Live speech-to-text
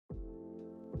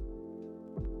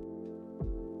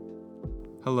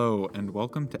Hello, and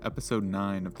welcome to episode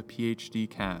 9 of the PhD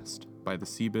cast by the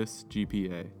CBIS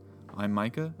GPA. I'm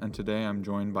Micah, and today I'm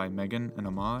joined by Megan and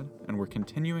Ahmad, and we're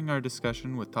continuing our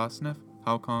discussion with Tasnif,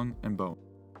 Haokong, and Bo.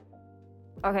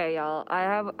 Okay, y'all, I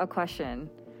have a question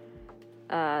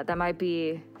that might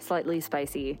be slightly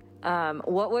spicy.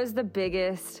 What was the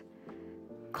biggest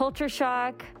culture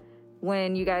shock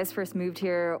when you guys first moved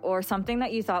here, or something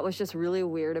that you thought was just really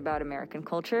weird about American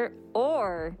culture?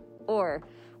 Or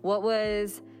what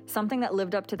was something that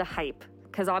lived up to the hype?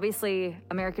 Because obviously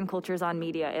American culture is on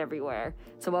media everywhere.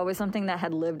 So what was something that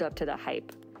had lived up to the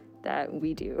hype that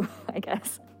we do, I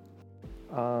guess?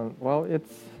 Well,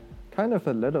 it's kind of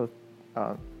a little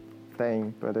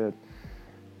thing, but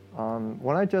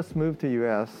when I just moved to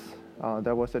US,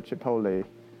 there was a Chipotle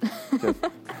just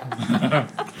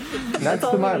next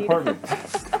to my apartment.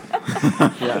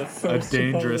 Yeah, a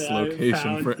dangerous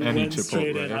location for any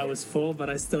Chipotle. I was full, but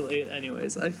I still ate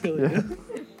anyways. I feel you.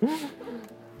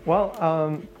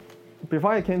 Well,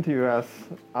 before I came to US,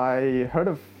 I heard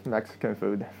of Mexican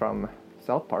food from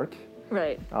South Park.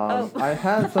 Right. I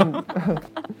had some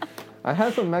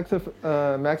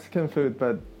Mexican food,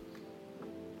 but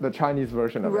the Chinese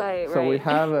version of it. So we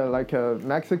have a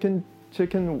Mexican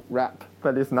chicken wrap,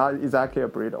 but it's not exactly a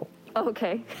burrito.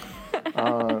 Okay.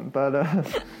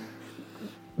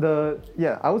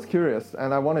 I was curious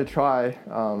and I wanted to try,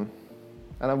 and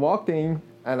I walked in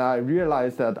and I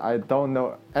realized that I don't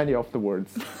know any of the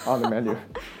words on the menu.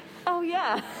 Oh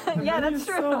yeah, yeah, that's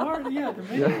true. So hard, yeah. The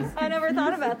menu is I never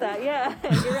thought about that. Yeah,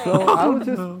 you're right. So I was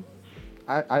just,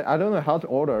 I don't know how to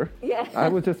order. Yeah. I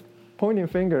was just pointing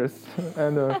fingers,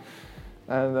 and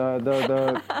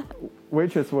the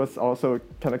waitress was also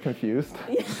kind of confused.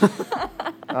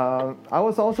 I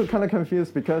was also kind of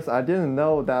confused because I didn't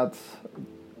know that,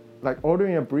 like,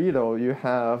 ordering a burrito, you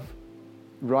have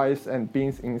rice and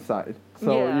beans inside.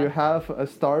 So you have a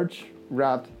starch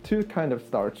wrapped, two kind of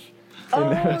starch.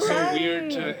 It's so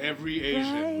weird to every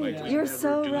Asian. Right. Like, You're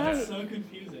so right. It's so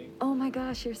confusing. Oh my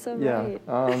gosh, you're so right.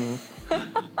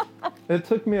 It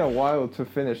took me a while to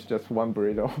finish just one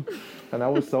burrito, and I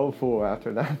was so full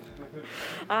after that.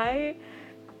 I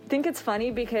think it's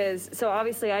funny because, so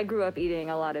obviously I grew up eating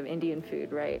a lot of Indian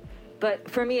food, right? But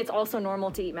for me, it's also normal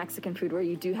to eat Mexican food where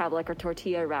you do have like a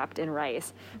tortilla wrapped in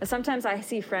rice. But sometimes I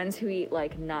see friends who eat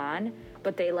like naan,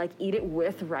 but they like eat it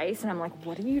with rice, and I'm like,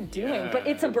 what are you doing? Yeah, but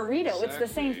it's a burrito. exactly. It's the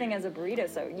same thing as a burrito.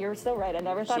 So you're so right. I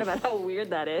never thought about how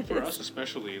weird that is. For us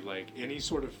especially, like, any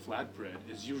sort of flatbread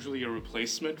is usually a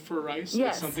replacement for rice.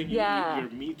 Yes, It's something you eat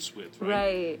your meats with, right?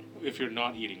 Right. If you're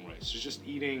not eating rice. It's just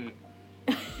eating,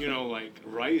 like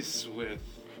rice with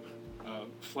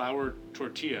flour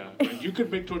tortilla. And you could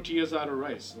make tortillas out of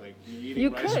rice. Like, you're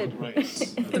eating rice with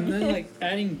rice. And then like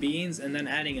adding beans and then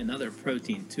adding another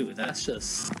protein too. That's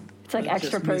just... It's like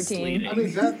extra protein. I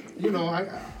mean, that, you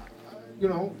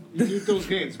need those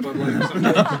gains, but like,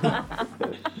 sometimes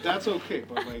that's okay.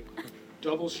 But like,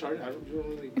 double shard, I don't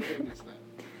really think it's that.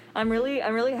 I'm really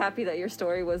happy that your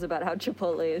story was about how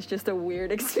Chipotle is just a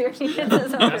weird experience.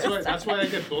 That's why I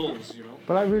get bowls,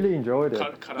 But I really enjoyed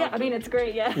it. Cut Yeah, out I mean, it's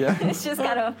great, yeah. It's just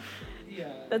kind of,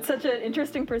 that's such an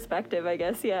interesting perspective, I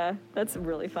guess, yeah. That's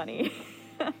really funny.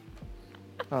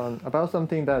 About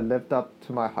something that lived up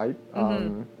to my hype.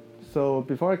 So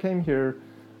before I came here,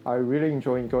 I really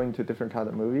enjoyed going to different kind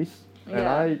of movies.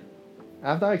 And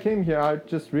after I came here, I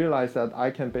just realized that I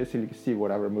can basically see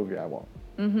whatever movie I want.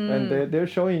 And they're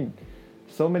showing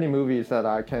so many movies that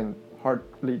I can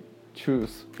hardly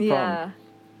choose from.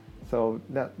 So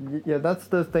that's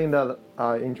the thing that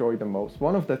I enjoy the most.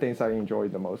 One of the things I enjoy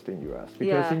the most in US,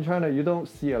 because in China you don't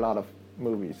see a lot of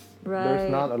movies. Right.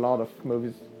 There's not a lot of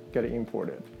movies getting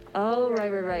imported. Oh,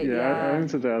 right. I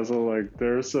think that. So like,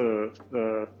 there's a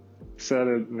set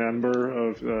number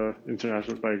of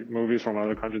international like movies from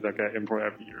other countries that get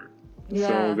imported every year. Yeah.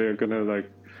 So they're gonna like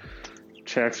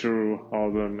check through all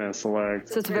of them and select.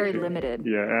 So it's very limited.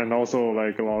 Yeah, and also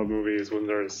like a lot of movies when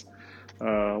there's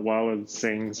violent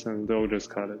scenes, and they'll just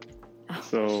cut it.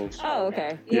 So. Oh,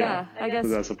 okay. Yeah, I guess. So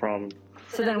that's a problem.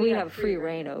 So then we have free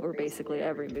reign over basically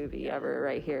every movie ever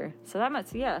right here. So that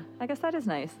must, I guess that is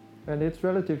nice. And it's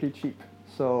relatively cheap.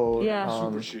 So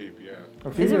super cheap,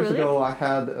 a few Is it years really? ago, I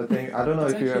had a thing. I don't know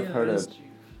if you have heard it.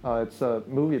 It's a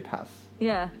movie pass.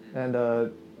 Yeah. And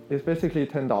it's basically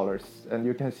 $10, and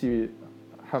you can see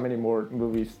how many more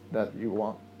movies that you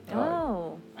want.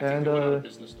 Oh. I think they went out of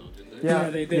business though, didn't they? Yeah,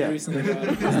 they did recently.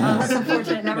 That's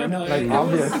unfortunate. Never. No, Like,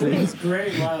 obviously. It was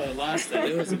great while it lasted.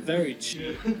 It was very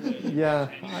cheap. Yeah,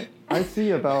 I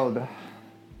see about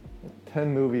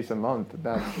 10 movies a month.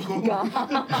 That's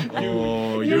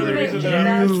Oh, you're the reason that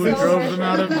That's you so drove worth them it.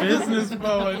 out of business,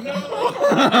 Bowen.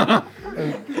 No.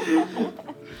 and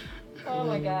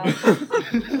my god.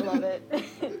 Love it.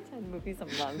 Send Moopy some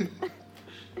love.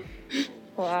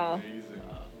 Wow.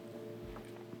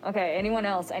 Okay, anyone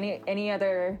else? Any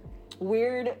other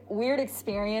weird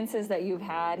experiences that you've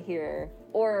had here?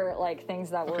 Or like things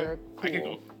that were cool? I can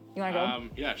go. You wanna go?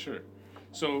 Yeah, sure.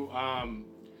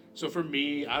 So for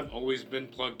me, I've always been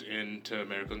plugged into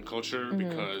American culture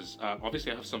because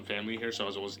obviously I have some family here, so I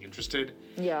was always interested.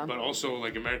 Yeah. But also,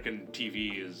 like, American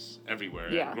TV is everywhere.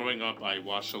 Yeah. And growing up, I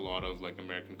watched a lot of, like,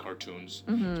 American cartoons.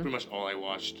 It's pretty much all I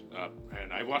watched.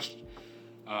 And I watched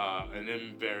an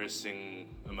embarrassing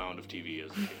amount of TV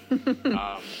as a kid.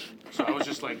 So I was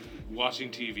just, like, watching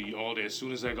TV all day. As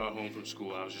soon as I got home from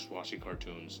school, I was just watching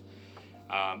cartoons.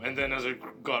 And then as I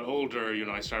got older,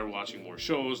 I started watching more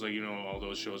shows, like, all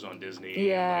those shows on Disney.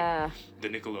 Yeah. And, like, the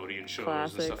Nickelodeon shows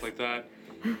Classics. and stuff like that.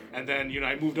 And then,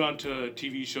 I moved on to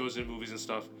TV shows and movies and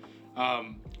stuff.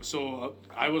 So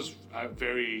I was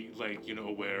very, like,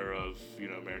 aware of,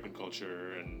 American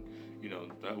culture and,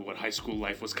 what high school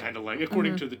life was kind of like,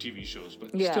 according to the TV shows. But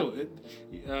still,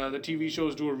 the TV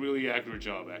shows do a really accurate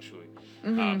job, actually.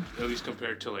 At least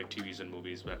compared to, like, TVs and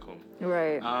movies back home.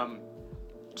 Right.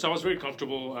 So I was very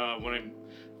comfortable when I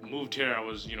moved here. I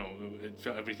was,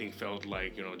 everything felt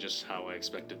like, just how I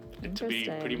expected it to be,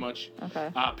 pretty much. Okay.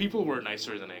 People were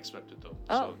nicer than I expected, though.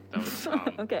 Oh. So that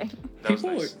was Okay. That was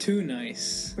People nice. were too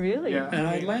nice. Really? Yeah, And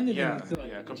I landed yeah, in,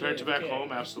 like, yeah. Compared to back JFK.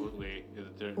 home, absolutely.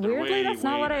 They're Weirdly, way, that's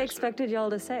not way what I nicer. expected y'all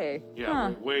to say. Yeah,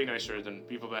 Huh. way nicer than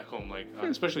people back home. Like,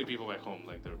 especially people back home.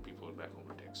 Like, there are people back home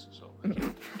who are dicks. So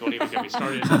don't even get me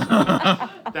started.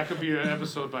 That could be an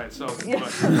episode by itself. Yeah.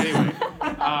 But anyway.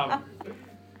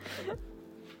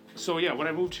 So yeah, when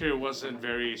I moved here, it wasn't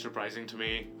very surprising to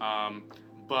me.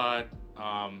 But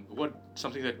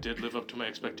something that did live up to my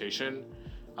expectation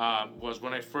was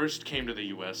when I first came to the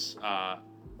U.S.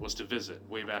 Was to visit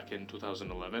way back in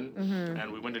 2011,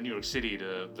 and we went to New York City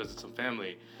to visit some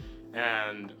family.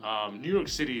 And New York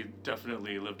City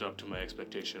definitely lived up to my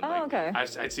expectation. Oh, like, okay.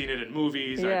 I'd seen it in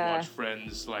movies. Yeah. I'd watched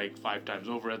Friends like 5 times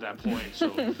over at that point.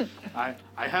 So I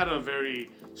had a very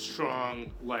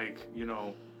strong, like,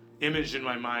 image in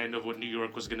my mind of what New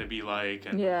York was going to be like.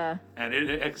 And, and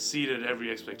it exceeded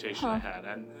every expectation I had.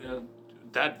 And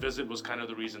that visit was kind of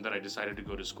the reason that I decided to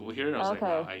go to school here. I was like,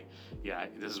 wow,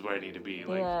 this is where I need to be.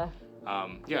 Like,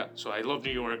 so I love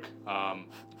New York.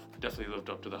 Definitely lived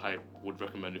up to the hype. Would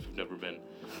recommend if you've never been.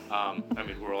 I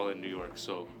mean, we're all in New York,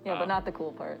 so. Yeah, but not the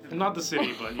cool part. Not the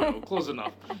city, but close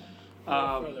enough.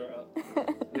 Further up.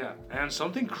 Yeah, and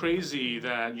something crazy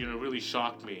that really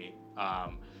shocked me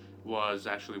was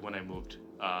actually when I moved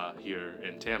here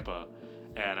in Tampa,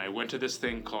 and I went to this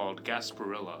thing called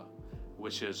Gasparilla,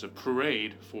 which is a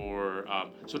parade for.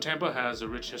 So Tampa has a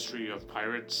rich history of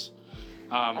pirates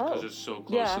because it's so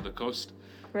close to the coast.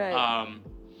 Right.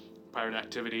 Pirate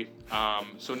activity.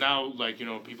 So now, like,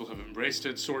 people have embraced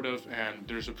it, sort of, and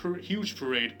there's a huge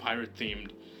parade,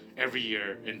 pirate-themed, every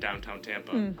year in downtown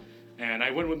Tampa. And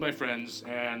I went with my friends,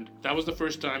 and that was the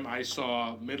first time I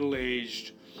saw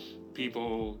middle-aged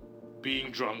people being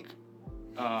drunk,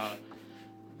 at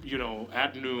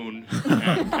noon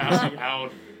and passing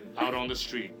out on the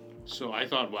street. So I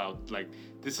thought, wow, like,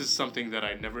 this is something that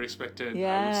I never expected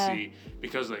I would see,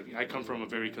 because, like, I come from a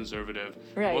very conservative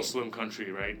Muslim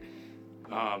country, right?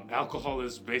 Alcohol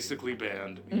is basically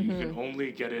banned. You can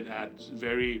only get it at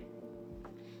very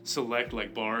select,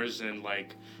 like, bars and,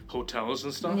 like, hotels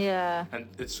and stuff. Yeah. And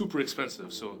it's super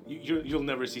expensive, so you'll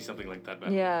never see something like that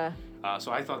back Yeah. home.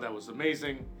 So I thought that was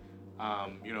amazing.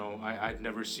 I'd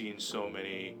never seen so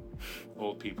many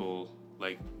old people,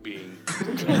 like, being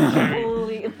carried.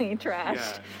 Completely trashed.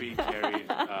 Yeah, being carried,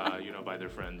 by their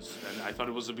friends. And I thought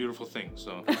it was a beautiful thing,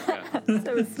 so, yeah. So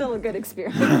it was still a good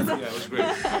experience. Yeah, it was great.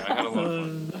 Yeah, I had a lot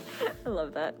of fun. I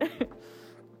love that.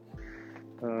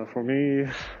 For me,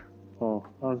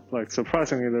 like,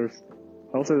 surprisingly, there's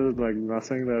like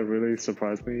nothing that really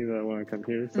surprised me that when I came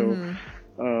here. So,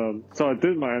 so I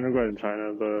did my undergrad in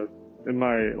China, but in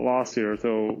my last year,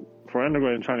 so for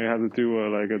undergrad in China, you have to do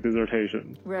a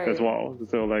dissertation as well.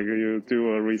 So, like, you do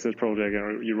a research project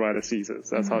and you write a thesis.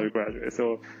 That's how you graduate.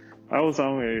 So I was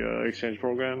on a exchange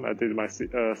program. I did my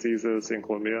thesis in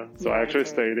Colombia. So I actually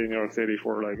stayed in New York City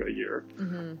for like a year.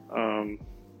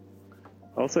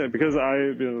 I'll say because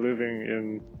I've been living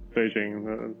in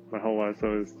Beijing my whole life,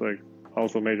 so it's like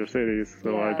also major cities.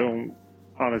 So I don't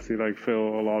honestly like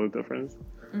feel a lot of difference.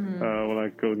 When I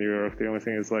go to New York, the only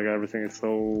thing is like everything is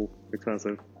so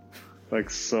expensive. Like,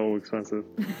 so expensive.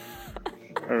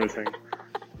 Everything.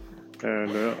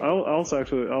 And I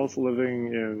was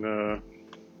living in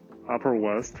Upper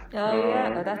West. Oh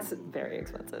yeah, oh, that's very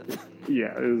expensive.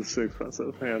 Yeah, it's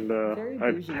expensive, and Very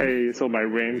I bougie. pay so my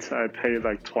rent. I pay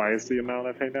like twice the amount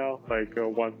I pay now. Like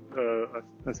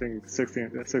I think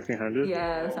 1600.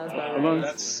 Yeah, that sounds about A right. month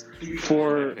That's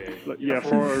for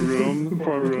for a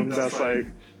room that's like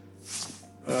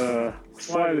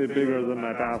slightly bigger than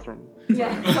my bathroom.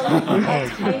 Yeah, so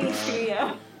like a tiny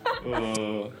studio.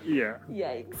 Yeah.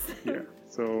 Yikes. Yeah.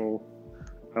 So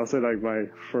I'll say like my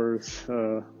first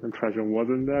impression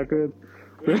wasn't that good.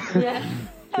 Yeah.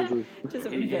 Just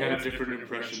a You had a bit. different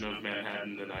impression of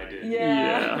Manhattan than I did.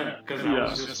 Yeah. Because I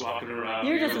was just walking around.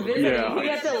 You're just you know, visiting. Yeah. You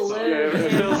have to Yeah, live.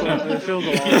 it feels a lot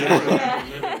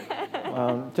different.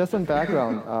 Yeah. Just some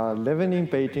background. Living in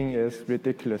Beijing is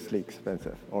ridiculously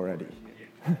expensive already.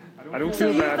 I don't So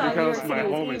feel you bad thought New because York my City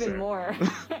was home is even there. more.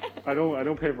 I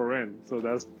don't pay for rent, so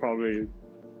that's probably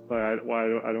like why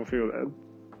I don't feel that.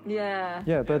 Yeah.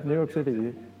 Yeah, but New York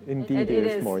City indeed It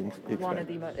is is more one of expensive.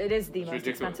 the most. It is the most ridiculous.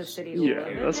 expensive city. to Yeah, live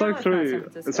in. that's No, it's not actually San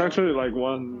Francisco. it's actually like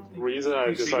one reason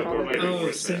I decided to move Oh,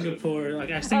 here. Singapore. Like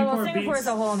Oh, Singapore well, Singapore beats- is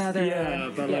a whole nother.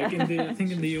 Yeah, but like I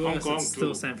think in the Hong US Kong it's still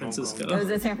too. San Hong Francisco. Kong. Was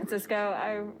it San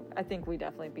Francisco? I think we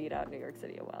definitely beat out New York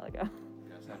City a while ago.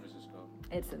 Yeah, San Francisco.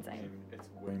 It's insane. It's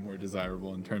way more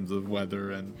desirable in terms of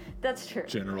weather and That's true.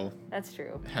 general That's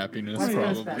true. happiness, What's your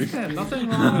probably. best Yeah, nothing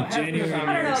wrong with January.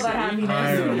 I don't know about happiness.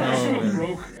 I don't know. So man.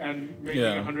 broke and making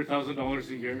Yeah. $100,000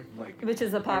 a year. Like, Which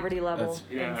is the poverty level That's-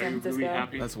 in yeah, San are you Francisco. really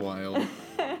happy? That's wild.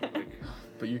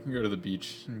 But you can go to the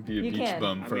beach and be a You beach can.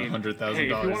 bum for hey, if $100,000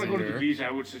 you want a to go to the year. beach,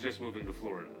 I would suggest moving to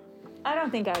Florida. I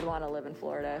don't think I'd want to live in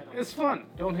Florida. It's fun.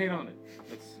 Don't hate on it.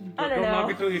 I don't knock know.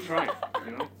 it till you try it.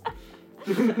 You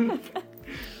know.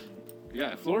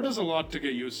 Yeah, Florida's a lot to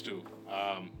get used to.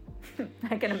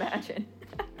 I can imagine.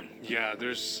 Yeah,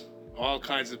 there's all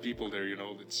kinds of people there. You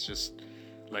know, it's just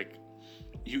like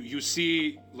you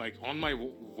see like on my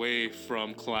way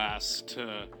from class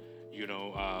to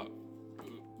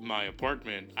my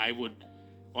apartment, I would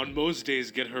on most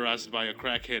days get harassed by a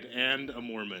crackhead and a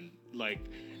Mormon like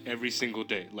every single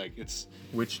day. Like it's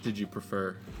Which did you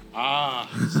prefer?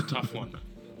 it's a tough one.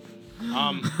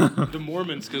 The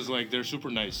Mormons, because like they're super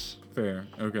nice. Fair.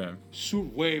 Okay.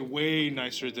 Way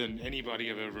nicer than anybody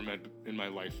I've ever met in my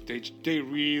life. They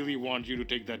really want you to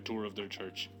take that tour of their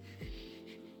church.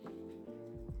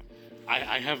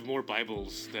 I have more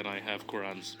Bibles than I have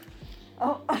Qurans.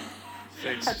 Oh.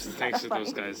 Thanks to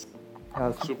those guys.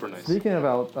 Super nice. Speaking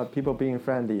about people being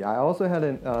friendly, I also had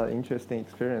an interesting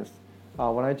experience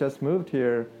when I just moved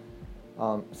here.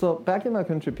 So back in my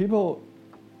country, people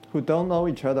who don't know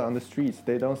each other on the streets,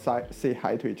 they don't say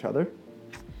hi to each other.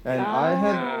 And I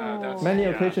had many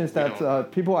occasions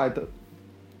that people I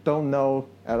don't know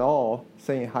at all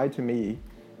saying hi to me.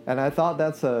 And I thought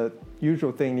that's a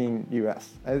usual thing in US.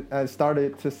 I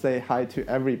started to say hi to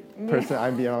every person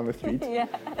I meet on the street. Yeah.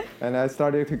 And I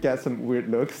started to get some weird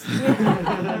looks.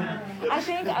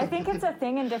 I think it's a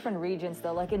thing in different regions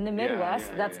though. Like in the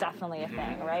Midwest, that's definitely a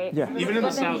thing, right? Yeah. Even in the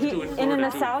But then South too. and in Florida,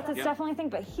 the too. South, it's Yeah. definitely a thing.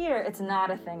 But here, it's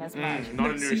not a thing as much. Not in New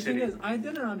York See, City. thing is, I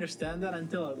didn't understand that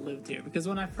until I lived here. Because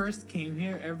when I first came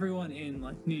here, everyone in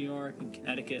like New York and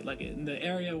Connecticut, like in the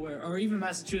area where, or even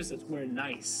Massachusetts, were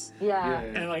nice. Yeah.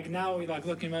 And like now, we like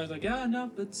looking back, like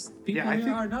no, it's people I here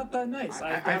think- are not that nice.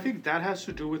 I think that has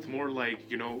to do with more like,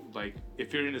 like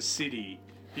if you're in a city,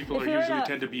 people If are you're in usually a-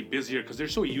 tend to be busier because they're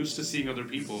so used to seeing other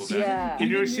people. That Yeah. In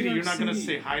New York New City, York you're not going to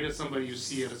City. say hi to somebody you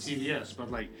see at a CVS,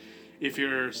 but like if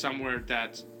you're somewhere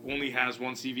that only has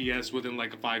one CVS within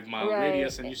like a 5-mile Right.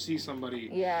 radius and you see somebody,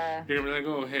 Yeah. you're going to be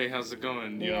like, oh, hey, how's it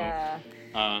going? You Yeah.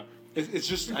 know? It's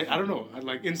just, I don't know.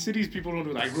 Like in cities, people don't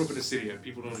do that. I grew up in a city and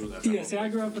people don't do that. Yeah, see, I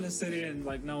grew up in a city and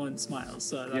like no one smiles,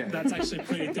 so Yeah. that's actually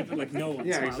pretty different. Like no one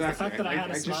Yeah, smiles. exactly. The fact that I had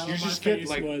a I just- smile you on my just get, face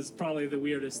like- was probably the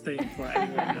weirdest thing for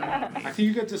anyone. around me. I think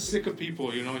you get just sick of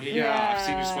people, you know? Yeah, I've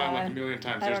seen you smile like a million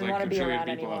times. I There's don't like want a to be trillion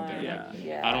around people out anyone. there.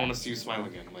 Yeah. Like, I don't want to see you smile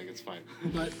again. Like, it's fine.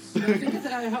 But I think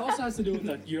it also has to do with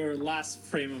like your last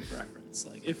frame of reference.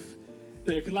 Like if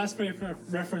the last frame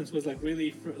of reference was like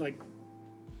really like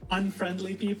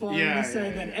unfriendly people, I Yeah, would say,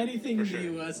 yeah, then yeah. anything For in sure. the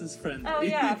U.S. is friendly. Oh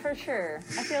yeah, for sure.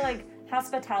 I feel like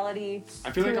hospitality.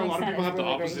 I feel like to a an lot of extent people is have the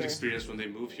really great opposite here. experience when they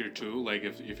move here too. Like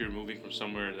if you're moving from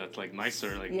somewhere that's like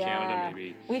nicer, like Yeah. Canada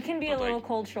maybe. We can be But, a little like,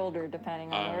 cold-shouldered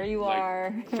depending on where you like,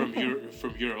 are. from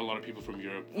Europe, a lot of people from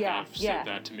Europe Yeah, have said yeah.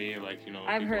 that to me. Like I've people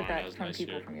heard aren't that as from nice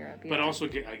people here. from Europe. But yeah. also,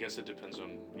 I guess it depends on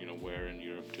where in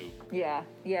Europe too. Yeah.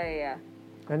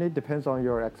 And it depends on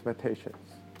your expectations.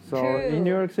 So True. in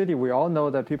New York City, we all know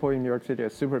that people in New York City are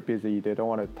super busy. They don't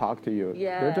want to talk to you.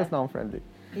 Yeah. They're just non-friendly.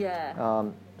 Yeah.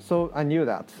 So I knew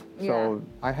that. Yeah. So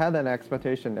I had an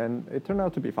expectation, and it turned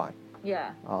out to be fine.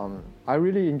 Yeah. I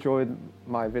really enjoyed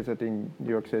my visit in New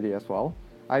York City as well.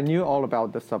 I knew all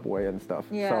about the subway and stuff.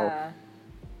 Yeah.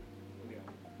 So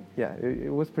yeah,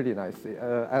 it was pretty nice.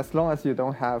 As long as you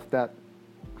don't have that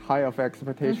high of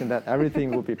expectation that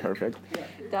everything will be perfect.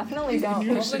 Definitely don't.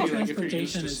 New York City, like,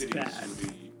 transportation is bad.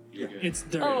 It's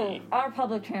dirty. Oh, our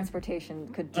public transporation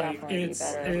could definitely be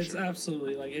better. It's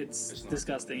absolutely, like, it's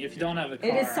disgusting. If you don't have a car.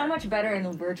 It is so much better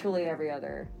in virtually every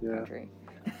other country.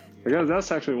 Because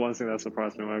that's actually one thing that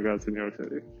surprised me when I got to New York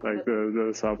City, like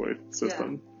the subway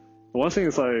system. One thing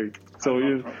is like, so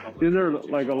in there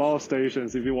like a lot of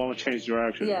stations, if you want to change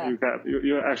direction,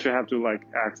 you actually have to like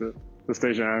exit the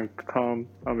station and come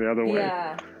on the other way.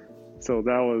 Yeah. So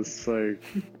that was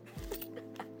like,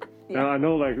 and I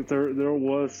know like there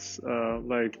was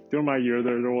like during my year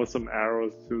there was some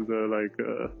arrows to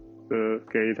the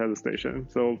gate at the station.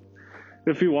 So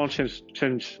if you want to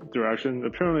change direction,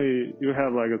 apparently you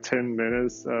have like a 10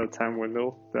 minutes time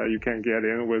window that you can get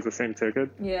in with the same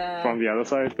ticket from the other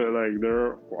side. But like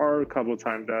there are a couple of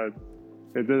times that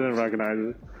it didn't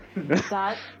recognize it.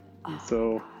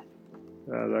 So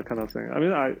that kind of thing. I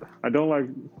mean, I don't like,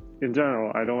 in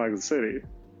general, I don't like the city,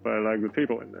 but I like the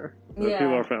people in there. The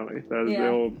people are friendly.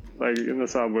 They'll like in the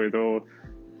subway, they'll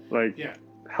like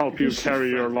help you carry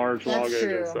your large luggage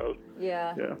and stuff.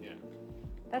 Yeah.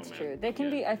 That's true. They can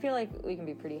be. I feel like we can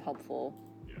be pretty helpful.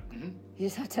 Yeah. Mm-hmm. You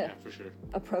just have to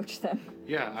approach them.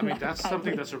 Yeah, I mean that's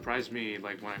something that surprised me.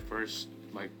 Like when I first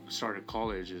started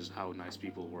college, is how nice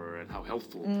people were and how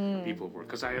helpful people were.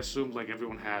 Because I assumed like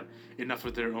everyone had enough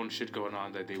of their own shit going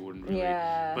on that they wouldn't really.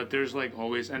 Yeah. But there's like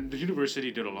always, and the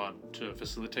university did a lot to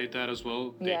facilitate that as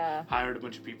well. They hired a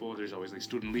bunch of people. There's always like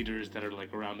student leaders that are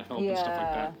like around to help and stuff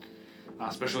like that.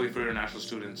 Especially for international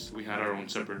students, we had our own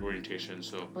separate orientation.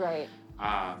 So. Right.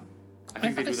 I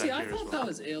think they do that here I thought that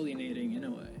was alienating in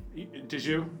a way. Did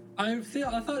you? I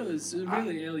thought it was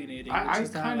really alienating. I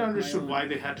kind of understood why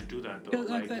they had to do that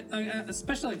though.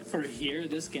 Especially like for here,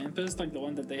 this campus, like the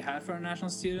one that they had for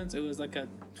international students, it was like a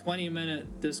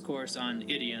 20-minute discourse on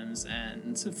idioms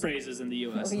and phrases in the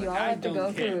U.S. You all have to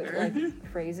go through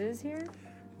like phrases here.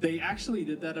 They actually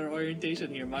did that at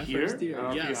orientation here, first year.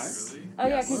 Yes. Really? Oh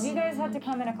yeah, because you guys had to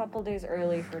come in a couple days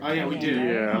early for. Oh yeah, we did.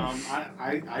 Yeah.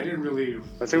 I didn't really.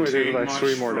 I think we did like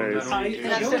 3 more days. The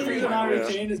only reason I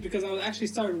retained is because I actually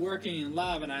started working in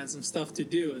lab and I had some stuff to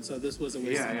do, and so this was a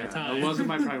waste of my time. It wasn't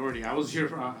my priority. I was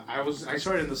here. I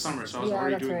started in the summer, so I was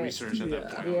already doing research at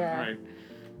that point. Yeah. Right.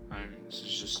 It's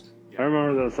just. I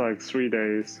remember there's like 3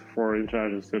 days for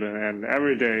international student, and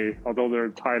every day, although their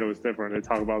title is different, they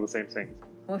talk about the same things.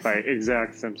 Like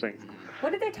exact same things.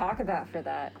 What did they talk about for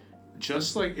that?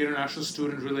 Just like international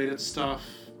student related stuff,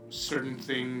 certain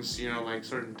things, like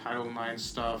certain Title IX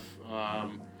stuff.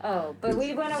 But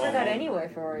we went over that anyway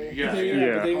for you. Yeah.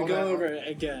 But they would go over it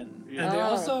again. Yeah. And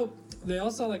they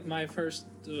also like my first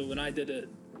when I did it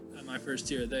my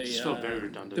first year, they felt very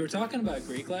redundant. They were talking about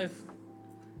Greek life.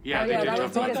 Yeah, they did. That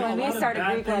was because when we started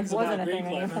Greek life wasn't a thing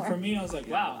anymore. And for me, I was like,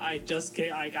 wow, I just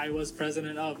came, I was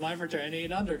president of my fraternity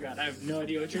in undergrad. I have no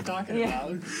idea what you're talking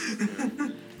about.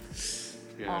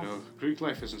 No, Greek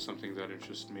life isn't something that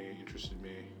interested me.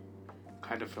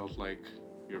 Kind of felt like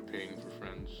you're paying for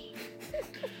friends.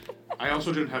 I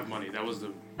also didn't have money. That was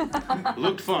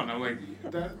looked fun. I'm like,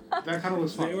 that kind of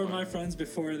looks fun. They were my friends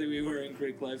before we were in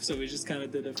Greek life, so we just kind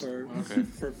of did it for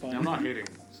fun. I'm not hating,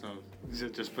 so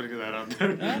just putting that out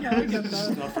there. No, I get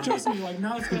that. Trust me, like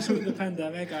now, especially with the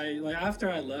pandemic, after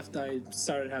I left, I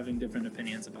started having different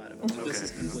opinions about it. But this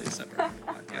is completely separate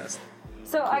podcast.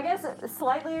 So I guess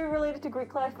slightly related to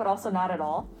Greek life, but also not at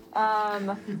all.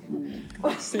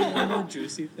 Say one more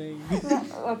juicy thing.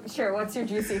 Sure. What's your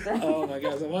juicy thing? Oh my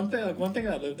God! So one thing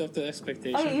that lived up to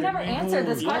expectation. Oh, you never answered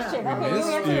this question. Okay, you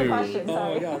answer the question. Sorry.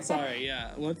 Oh my God! Sorry.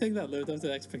 Yeah, one thing that lived up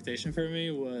to expectation for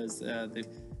me was the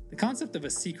concept of a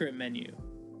secret menu.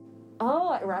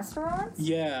 Oh, at restaurants?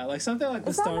 Yeah, like something like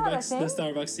the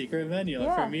Starbucks secret menu.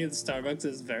 Like for me, the Starbucks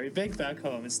is very big back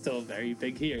home. It's still very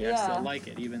big here. Yeah. I still like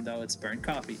it, even though it's burnt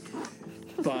coffee.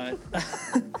 But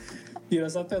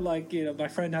something like my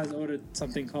friend has ordered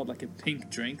something called like a pink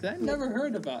drink that I never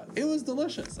heard about. It was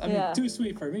delicious. I mean, too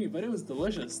sweet for me, but it was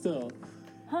delicious still.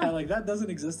 And like that doesn't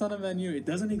exist on a menu. It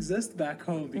doesn't exist back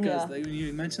home because when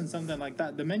you mention something like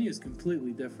that, the menu is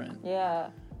completely different. Yeah.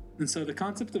 And so the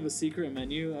concept of a secret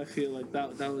menu, I feel like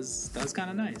that was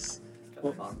kind of nice. Kind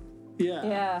of fun. Yeah.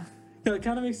 Yeah. It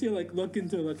kind of makes you like look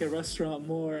into like a restaurant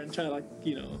more and try to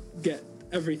get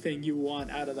everything you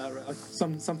want out of that, like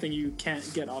something you can't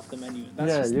get off the menu.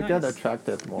 That's you get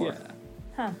attracted more. Yeah.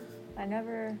 Huh.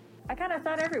 I kind of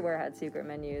thought everywhere had secret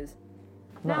menus.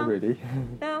 Not really.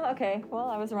 No? Okay. Well,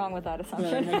 I was wrong with that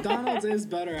assumption. McDonald's is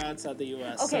better outside the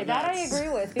U.S. Okay, so that I agree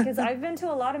with because I've been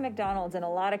to a lot of McDonald's in a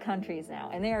lot of countries now,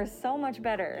 and they are so much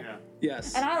better. Yeah.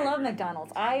 Yes. And I love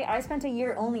McDonald's. I spent a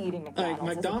year only eating McDonald's.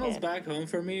 Like, McDonald's back home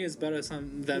for me is better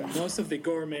than most of the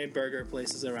gourmet burger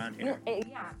places around here.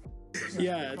 Yeah.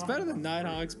 Yeah, it's better than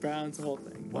Nighthawks, Browns, the whole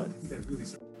thing. But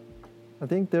I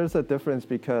think there's a difference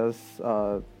because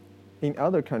in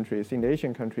other countries, in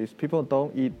Asian countries, people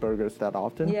don't eat burgers that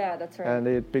often. Yeah, that's right. And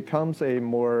it becomes a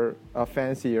more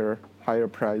fancier, higher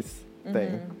price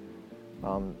thing.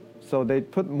 So they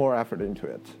put more effort into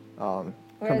it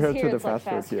compared to the fast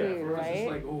food here. Right? It's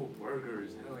just like, oh,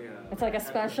 burgers, hell yeah. It's like a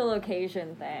special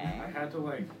occasion thing. I had to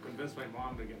like convince my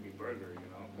mom to get me burger, you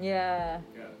know? Yeah.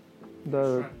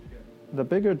 Yeah. The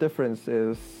bigger difference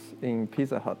is in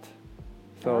Pizza Hut.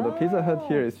 So the Pizza Hut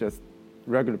here is just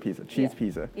regular pizza, cheese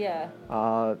pizza. Yeah.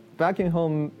 Back in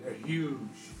home, They're huge.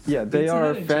 yeah, they Pizza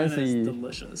are Hut in China is fancy.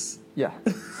 delicious. Yeah,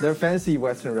 they're fancy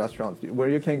Western restaurants where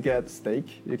you can get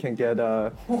steak, you can get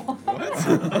high-end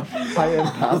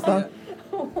pasta.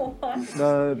 What?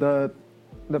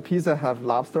 The pizza have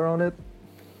lobster on it.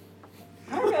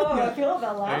 I don't know how I feel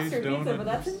about lobster I don't pizza, but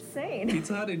that's insane.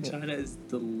 Pizza Hut in China is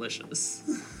delicious.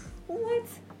 What?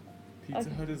 Pizza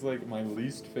Hut is like my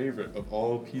least favorite of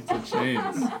all pizza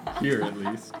chains, here at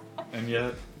least. And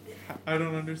yet, I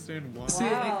don't understand why. See,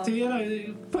 like,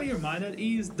 to put your mind at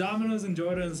ease, Domino's in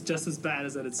Jordan is just as bad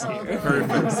as it's here.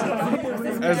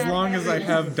 Perfect. As long as I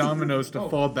have Domino's to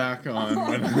fall back on.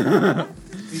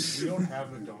 We don't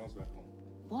have McDonald's back home.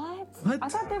 What? I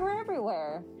thought they were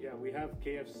everywhere. Yeah, we have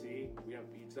KFC, we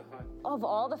have Pizza Hut. Of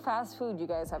all the fast food, you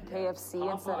guys have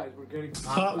KFC instead of... We're getting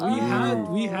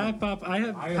We had Popeyes. I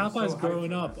had Popeyes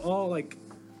growing up. All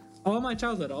my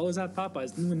childhood, I always had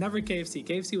Popeyes. Never KFC.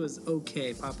 KFC was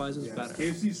okay. Popeyes was better.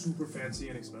 KFC is super fancy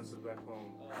and expensive back home.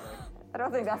 I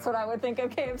don't think that's what I would think of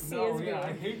KFC as being.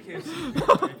 I hate KFC.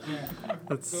 I can't.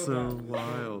 That's so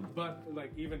wild. But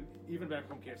like even back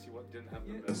home, KFC didn't have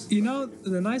the best. You know,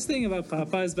 the nice thing about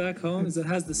Popeyes back home is it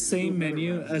has the same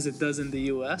menu as it does in the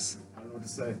U.S. I don't know what to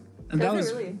say. And Does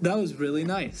it really? that was really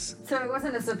nice. So it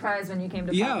wasn't a surprise when you came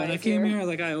to Popeyes. Yeah, when I came here,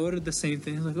 like I ordered the same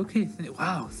thing. I was like, okay,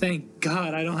 wow, thank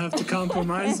God I don't have to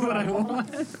compromise what I want.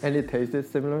 And it tasted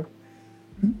similar?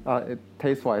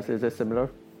 Taste-wise, is it similar?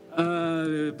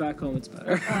 Back home it's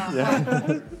better.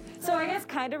 So I guess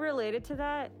kind of related to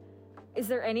that, is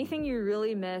there anything you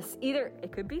really miss? Either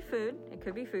it could be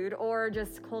food, or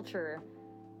just culture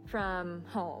from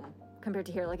home compared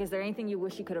to here. Like, is there anything you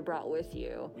wish you could have brought with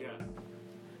you? Yeah.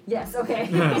 Yes, okay.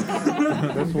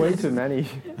 There's way too many.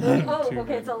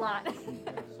 Okay, it's a lot.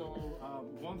 So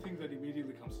one thing that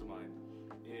immediately comes to mind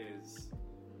is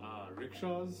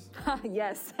rickshaws.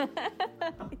 Yes. So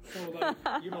like,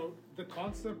 the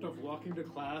concept of walking to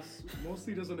class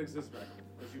mostly doesn't exist back home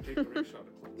because you take a rickshaw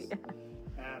to class.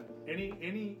 Yeah.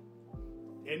 And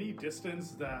any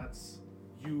distance that's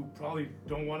you probably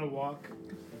don't want to walk,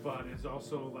 but it's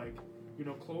also like,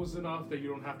 close enough that you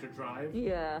don't have to drive.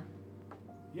 Yeah.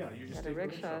 Yeah, you just take a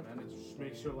rickshaw, man. It just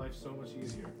makes your life so much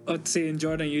easier. Let's see, in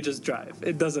Jordan, you just drive.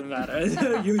 It doesn't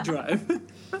matter. You drive.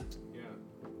 Yeah.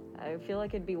 I feel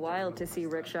like it'd be wild to see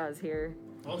rickshaws here.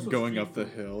 Also Going up the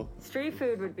hill. Street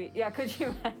food would be... Yeah, could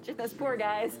you imagine? Those poor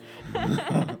guys.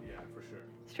 Yeah, for sure.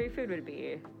 Street food would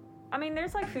be... I mean,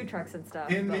 there's like food trucks and stuff.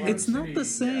 It's not the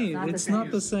same. Yeah, it's not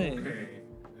the same. Okay,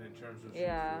 in terms of street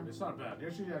food. It's not bad.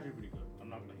 It's actually pretty good. I'm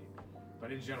not gonna hate.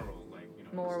 But in general,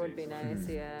 like, more would be nice,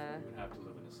 yeah. You would have to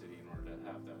live in a city in order to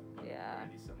have that. But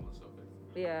any semblance of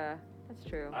it. Yeah, that's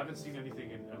true. I haven't seen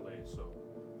anything in LA, so.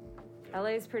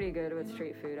 LA is pretty good with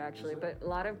street food, actually, but a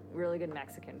lot of really good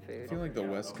Mexican food. I feel like the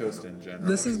West Coast in general.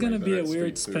 This is gonna be a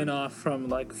weird street food. spin-off from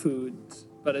like food,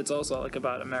 but it's also like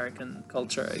about American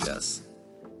culture, I guess.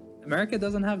 America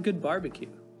doesn't have good barbecue.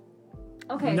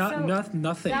 Okay, nothing. That's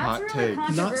Hot really take.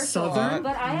 controversial. Not southern,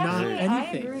 but I not actually,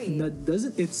 anything. I agree.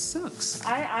 That it sucks.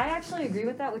 I actually agree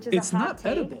with that, which is It's a hot not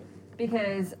take. edible.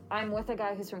 Because I'm with a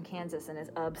guy who's from Kansas and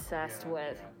is obsessed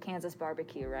with Kansas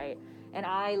barbecue, right? And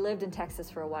I lived in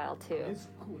Texas for a while too. It's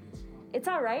cool. It's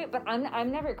all right, but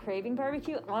I'm never craving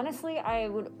barbecue. Honestly, I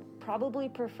would probably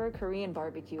prefer Korean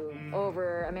barbecue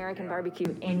over American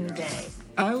barbecue any day.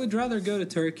 I would rather go to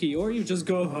Turkey, or you just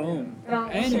go home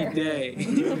any day.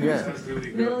 Yeah. That's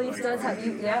really good. Middle East does have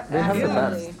They have the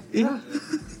absolutely. best. Yeah.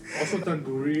 Also,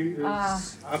 tandoori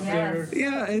is up there.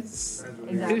 Yeah, it's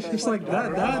Exactly. it's just like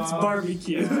that. That's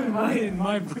barbecue in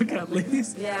my book, at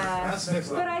least. Yeah,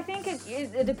 but I think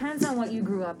it depends on what you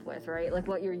grew up with, right? Like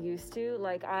what you're used to.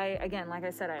 Like like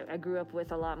I said, I grew up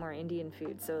with a lot more Indian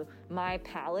food, so my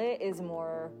palate is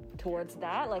more towards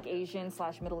that, like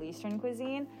Asian/Middle Eastern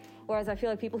cuisine. Whereas I feel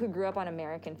like people who grew up on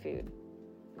American food,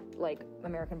 like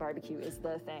American barbecue, is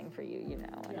the thing for you, you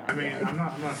know. I mean, I'm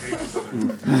not hating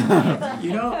Southern.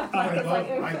 You know,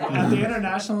 at the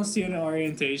international student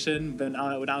orientation, when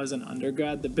I was an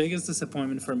undergrad, the biggest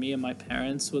disappointment for me and my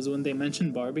parents was when they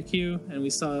mentioned barbecue and we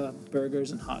saw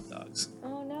burgers and hot dogs.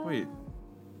 Oh no. Wait.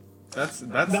 That's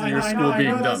your school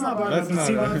being dumb. That's not barbecue. That's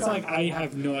See, not. it's like I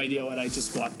have no idea what I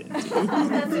just walked into. That's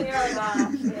when you're like,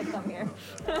 oh, come here.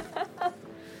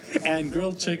 And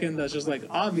grilled chicken that's just like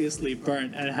obviously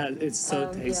burnt and it's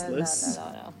so tasteless.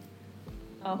 Yeah, no.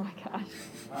 Oh my gosh.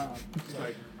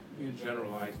 Like in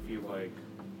general, I feel like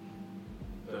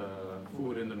the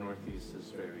food in the Northeast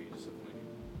is very disappointing.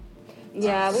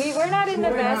 Yeah, we're not in the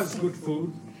Florida has best. good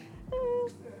food,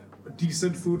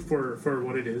 decent food for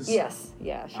what it is. Yes,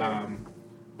 yeah, sure.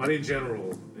 But in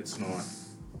general, it's not.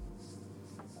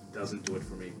 Doesn't do it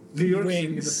for me. New York City,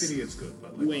 in the city, it's good.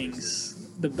 But like Wings.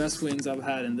 The best wings I've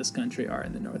had in this country are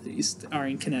in the Northeast, are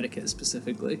in Connecticut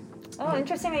specifically. Oh,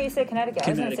 interesting that you say Connecticut. I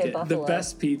was going to say Connecticut. Buffalo. The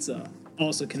best pizza,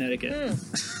 also Connecticut.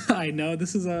 I know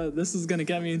this is gonna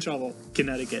get me in trouble.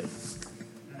 Connecticut.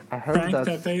 I heard Frank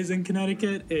that. Pepe's in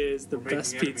Connecticut is the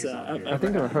best pizza I've I ever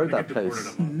think had. I've heard that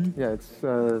place. Yeah, it's.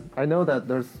 I know that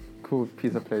there's cool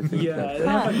pizza places. Yeah, they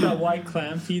have like that white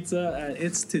clam pizza, and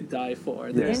it's to die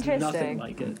for. There's Interesting. nothing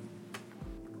like it.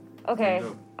 Okay,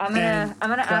 I'm And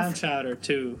gonna clam ask. chowder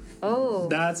too. Oh,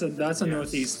 That's a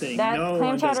Northeast thing. that No clam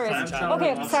one does chowder clam is chowder.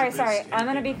 okay. Sorry. I'm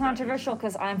gonna be controversial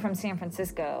because I'm from San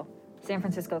Francisco. San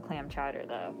Francisco clam chowder,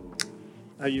 though.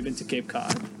 Have you been to Cape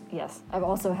Cod? Yes, I've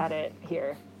also had it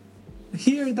here.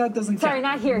 Here, that doesn't count. Sorry,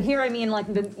 not here. Here, I mean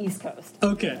like the East Coast.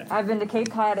 Okay. I've been to Cape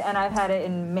Cod and I've had it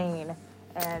in Maine,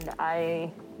 and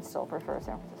I still prefer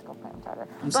San Francisco clam chowder.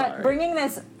 But sorry. bringing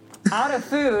this out of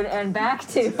food and back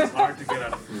to, it's hard to get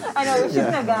out of food. I know we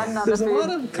shouldn't have gotten on There's the a food.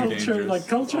 lot of culture, Dangerous. like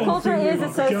culture. and Culture food is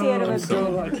associated with go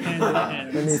food. like hand in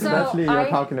hand. And So, especially you're I-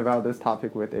 talking about this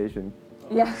topic with Asian.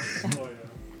 Yeah. Oh,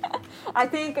 yeah. I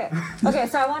think, okay,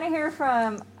 so I want to hear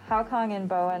from Hao Kong and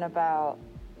Bowen about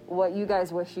what you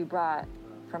guys wish you brought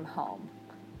from home.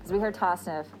 Because we heard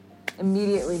Tosniff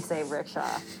immediately say rickshaw.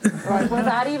 Like,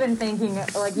 without even thinking,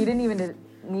 like, you didn't even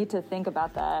need to think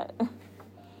about that.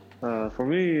 For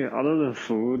me, other than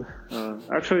food,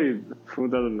 actually,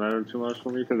 food doesn't matter too much for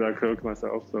me because I cook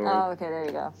myself. So, Oh, okay, there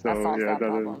you go. so That solves yeah, that that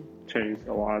problem. doesn't change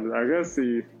a lot. I guess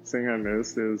the thing I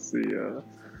miss is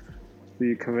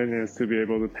the convenience to be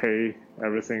able to pay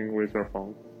everything with your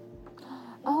phone.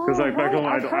 Oh, Because like back right, home,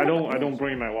 I've heard I about don't this.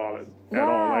 bring my wallet at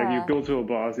all. Like Yeah. you go to a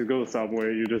bus, you go to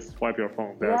Subway, you just swipe your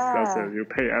phone. That's Yeah. it. You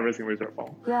pay everything with your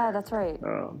phone. Yeah, that's right.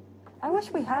 Um, I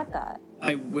wish we had that.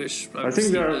 I wish. I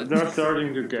think they're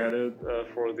starting to get it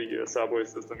for the subway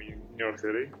system in New York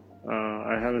City.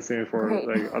 I haven't seen it for Great.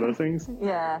 like other things,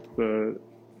 Yeah. but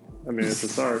I mean it's a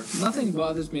start. Nothing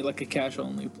bothers me like a cash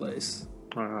only place.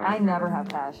 I never have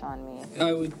cash on me.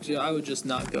 I would just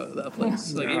not go to that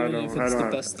place. Like Yeah, I even if don't- it's I the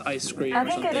don't- best ice cream. I or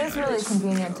think something, it is I really just-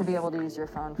 convenient to be able to use your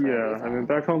phone for Yeah, everything. I mean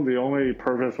back home the only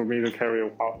purpose for me to carry a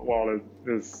wallet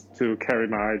is to carry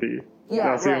my ID.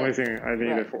 Yeah, That's the right. only thing I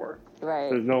need Right. it for. Right.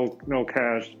 There's no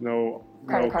cash, no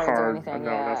Credit cards or card, anything,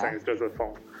 no yeah. nothing. It's just a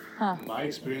phone. My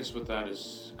experience with that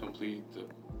is complete the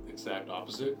exact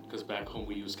opposite. Because back home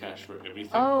we use cash for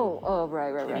everything. Oh,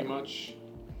 right. Pretty much.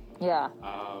 Yeah.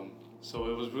 So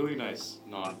it was really nice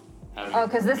not having. Oh,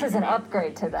 because this is an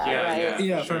upgrade to that, Yeah, right?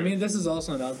 yeah. Yeah, Sure. for me this is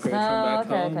also an upgrade Oh, from back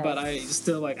okay, home, okay. but I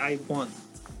still I want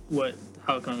what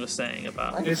Hakan was saying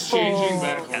about. Like- It's changing Full-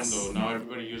 back home Yes. though. Now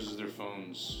everybody uses their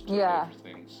phones to Yeah. pay for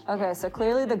things. Okay, so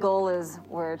clearly the goal is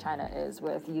where China is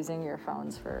with using your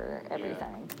phones for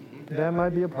everything. That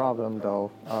might be a problem though.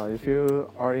 If you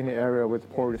are in an area with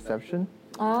poor reception,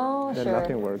 Oh, then sure.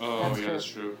 nothing works. Oh, That's yeah, true. that's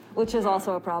true. Which is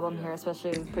also a problem here,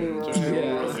 especially in pretty rural Especially in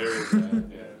areas. rural areas.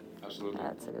 Yeah, absolutely.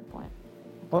 That's a good point.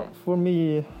 Well, for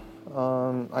me,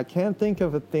 I can't think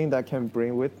of a thing that can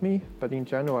bring with me, but in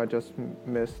general, I just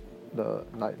miss the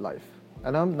nightlife.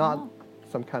 And I'm not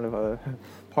some kind of a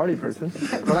party person,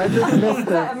 but I just miss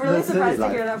the, I'm really the city surprised to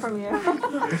life. hear that from you.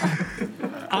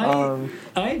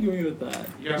 I agree with that.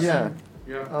 Yeah,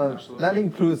 absolutely. that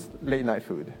includes late night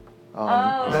food.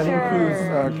 Oh, that sure.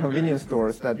 includes convenience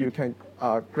stores that you can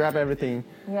grab everything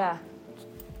Yeah.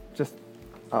 just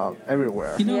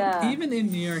everywhere. You know, Yeah. even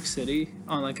in New York City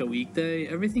on like a weekday,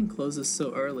 everything closes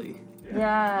so early.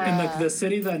 Yeah. And like the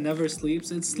city that never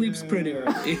sleeps, it sleeps pretty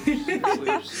early.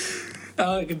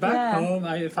 Back home,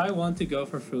 if I want to go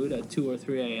for food at 2 or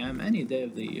 3 a.m. any day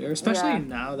of the year, especially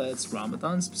now that it's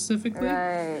Ramadan specifically,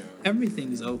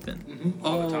 everything's open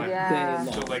all the time.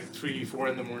 Day long. Till like 3, 4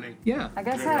 in the morning. Yeah. I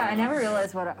guess I never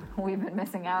realized what we've been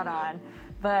missing out on,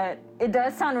 but it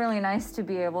does sound really nice to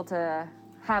be able to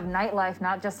have nightlife,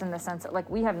 not just in the sense that, like,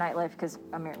 we have nightlife because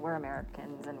we're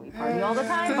Americans and we party all the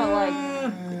time, but like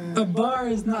a bar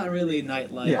is not really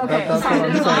nightlife. Yeah, okay, that's what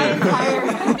I'm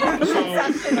saying. So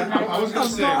I was gonna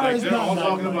say, like, they're all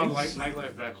talking about like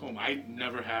nightlife back home. I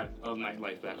never had a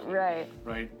nightlife back home.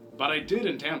 Right. But I did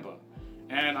in Tampa.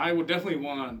 And I would definitely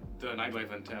want the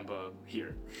nightlife in Tampa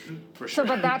here, for sure. So,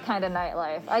 but that kind of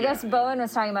nightlife. I guess Bowen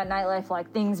was talking about nightlife, like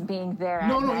things being there at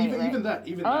night. Even that.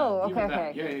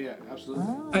 Okay. Yeah,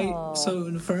 absolutely.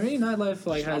 So for me, nightlife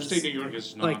like has upstate New York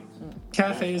is not. Like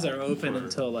cafes are open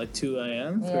until like 2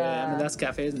 a.m., 3 a.m. And that's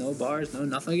cafes, no bars, no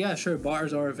nothing. Yeah, sure,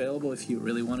 bars are available if you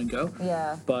really want to go.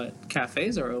 Yeah. But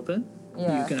cafes are open.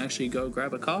 Yeah. You can actually go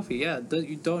grab a coffee. Yeah,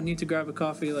 you don't need to grab a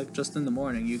coffee like just in the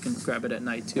morning. You can grab it at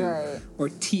night too. Right. Or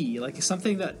tea. Like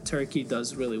something that Turkey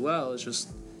does really well is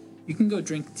just you can go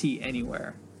drink tea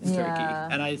anywhere in Turkey.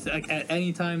 And at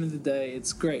any time of the day,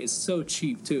 it's great. It's so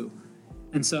cheap too.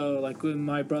 And so like with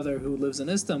my brother who lives in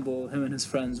Istanbul, him and his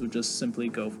friends would just simply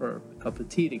go for a cup of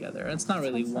tea together. And it's not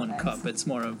really one cup. It's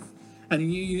more of and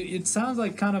it sounds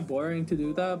like kind of boring to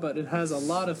do that, but it has a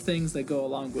lot of things that go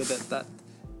along with it that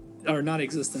are not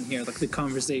existent here, like the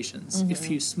conversations. If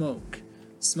you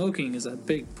smoking is a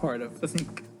big part of, I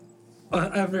think,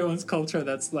 everyone's culture.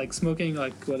 That's like smoking,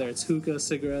 like whether it's hookah,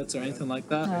 cigarettes, or anything like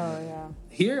that. Oh yeah.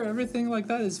 Here, everything like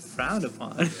that is frowned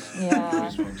upon. Yeah.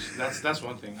 That's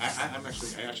one thing. I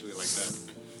actually like that.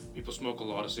 People smoke a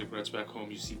lot of cigarettes back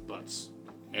home. You see butts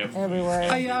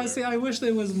everywhere. I wish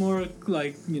there was more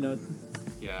like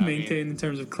maintained in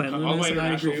terms of cleanliness, and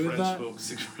I agree with that.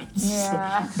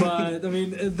 Yeah. But I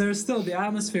mean, there's still the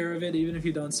atmosphere of it. Even if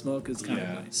you don't smoke, it's kind of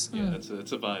nice. Yeah, it's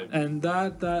a vibe. And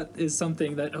that is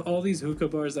something that all these hookah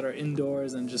bars that are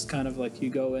indoors and just kind of like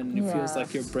you go in, it feels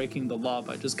like you're breaking the law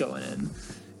by just going in.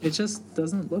 It just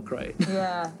doesn't look right.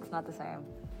 Yeah, it's not the same.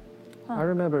 I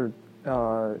remember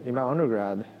in my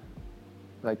undergrad,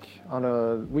 like on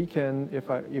a weekend, if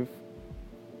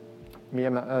me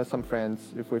and some friends,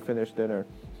 if we finish dinner,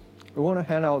 we want to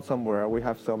hang out somewhere. We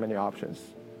have so many options.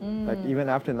 Like even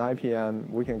after 9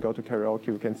 p.m., we can go to karaoke.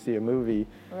 We can see a movie.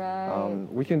 Right.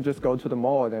 We can just go to the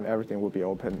mall, and everything will be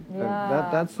open. Yeah.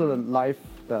 And that's the life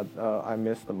that I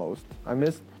miss the most.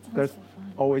 There's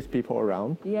always people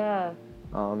around. Yeah.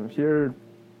 Here,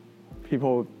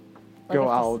 people go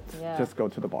out, yeah. just go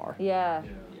to the bar. Yeah.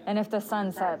 And if the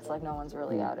sun sets, like no one's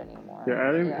really out anymore. Yeah,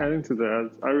 adding to that,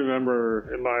 I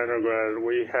remember in my undergrad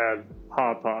we had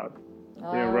hot pot in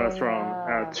a restaurant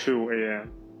at 2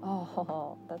 a.m.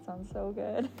 Oh, that sounds so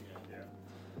good.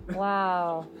 Yeah.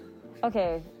 Wow.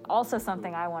 Okay, also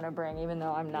something I want to bring, even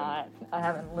though I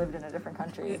haven't lived in a different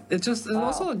country. It's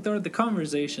also like there are the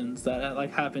conversations that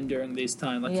like happen during these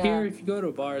times. Like here, if you go to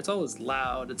a bar, it's always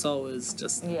loud. It's always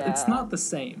just, it's not the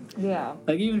same. Yeah.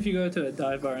 Like even if you go to a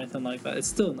dive bar or anything like that, it's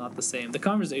still not the same. The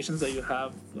conversations that you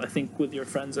have, I think, with your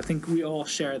friends, I think we all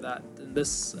share that in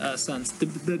this sense,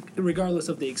 regardless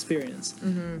of the experience.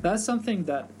 Mm-hmm. That's something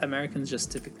that Americans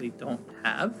just typically don't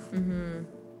have. Mm-hmm.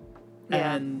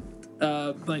 Yeah. And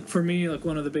like for me, like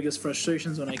one of the biggest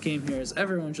frustrations when I came here is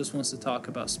everyone just wants to talk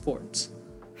about sports.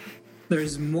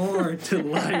 There's more to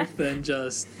life than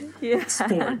just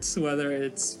sports, whether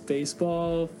it's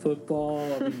baseball,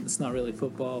 football. I mean, it's not really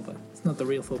football, but it's not the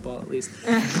real football at least.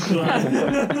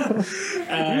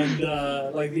 And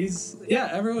like these,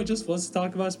 everyone just wants to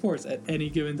talk about sports at any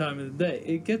given time of the day.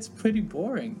 It gets pretty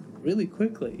boring really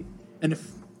quickly. And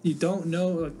if you don't know,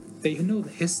 like, they know the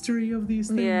history of these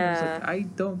things. Yeah. Like, I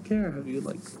don't care. Have you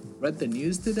like read the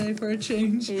news today for a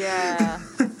change? Yeah.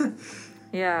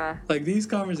 Yeah. Like these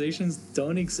conversations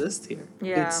don't exist here.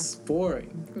 Yeah. It's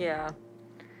boring. Yeah.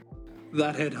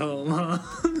 That hit home, huh?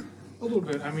 A little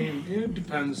bit. I mean, it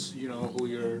depends, who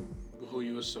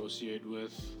you associate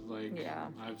with. Like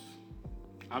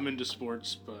I'm into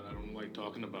sports, but I don't like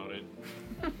talking about it.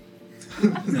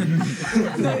 No,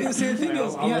 see, the thing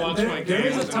is, I'll watch my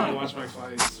games, a time. I'll watch my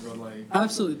fights, but like...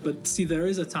 Absolutely, but see, there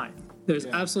is a time. There's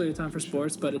absolutely a time for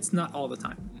sports, but it's not all the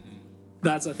time. Mm-hmm.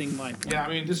 That's, I think, my point. Yeah, I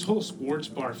mean, this whole sports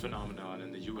bar phenomenon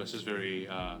in the U.S. is very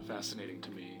fascinating to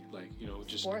me. Like,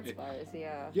 just... Sports bars,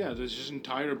 yeah. Yeah, there's just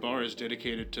entire bars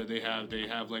dedicated to... They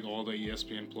have like, all the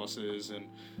ESPN Pluses and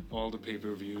all the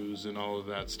pay-per-views and all of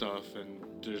that stuff, and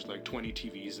there's, like, 20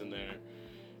 TVs in there.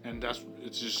 and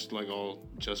it's just like all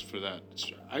just for that.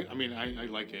 I mean, I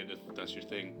like it if that's your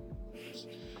thing.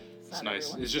 It's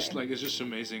nice. It's just like, it's just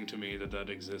amazing to me that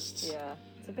exists. Yeah,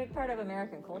 it's a big part of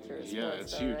American culture. Yeah,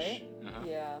 it's huge. Right?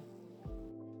 Yeah.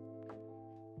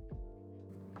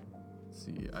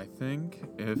 See, I think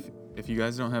if you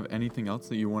guys don't have anything else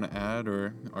that you want to add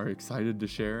or are excited to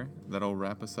share, that'll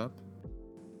wrap us up.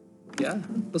 Yeah,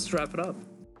 let's wrap it up.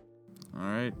 All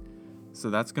right. So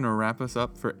that's going to wrap us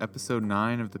up for episode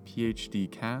 9 of the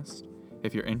PhD cast.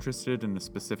 If you're interested in a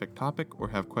specific topic or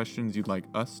have questions you'd like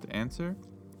us to answer,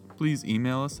 please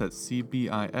email us at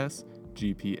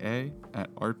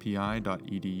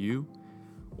cbisgpa@rpi.edu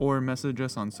or message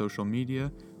us on social media.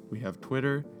 We have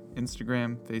Twitter,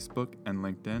 Instagram, Facebook, and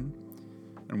LinkedIn.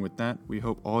 And with that, we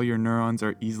hope all your neurons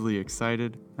are easily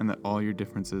excited and that all your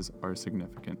differences are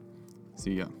significant.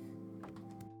 See ya.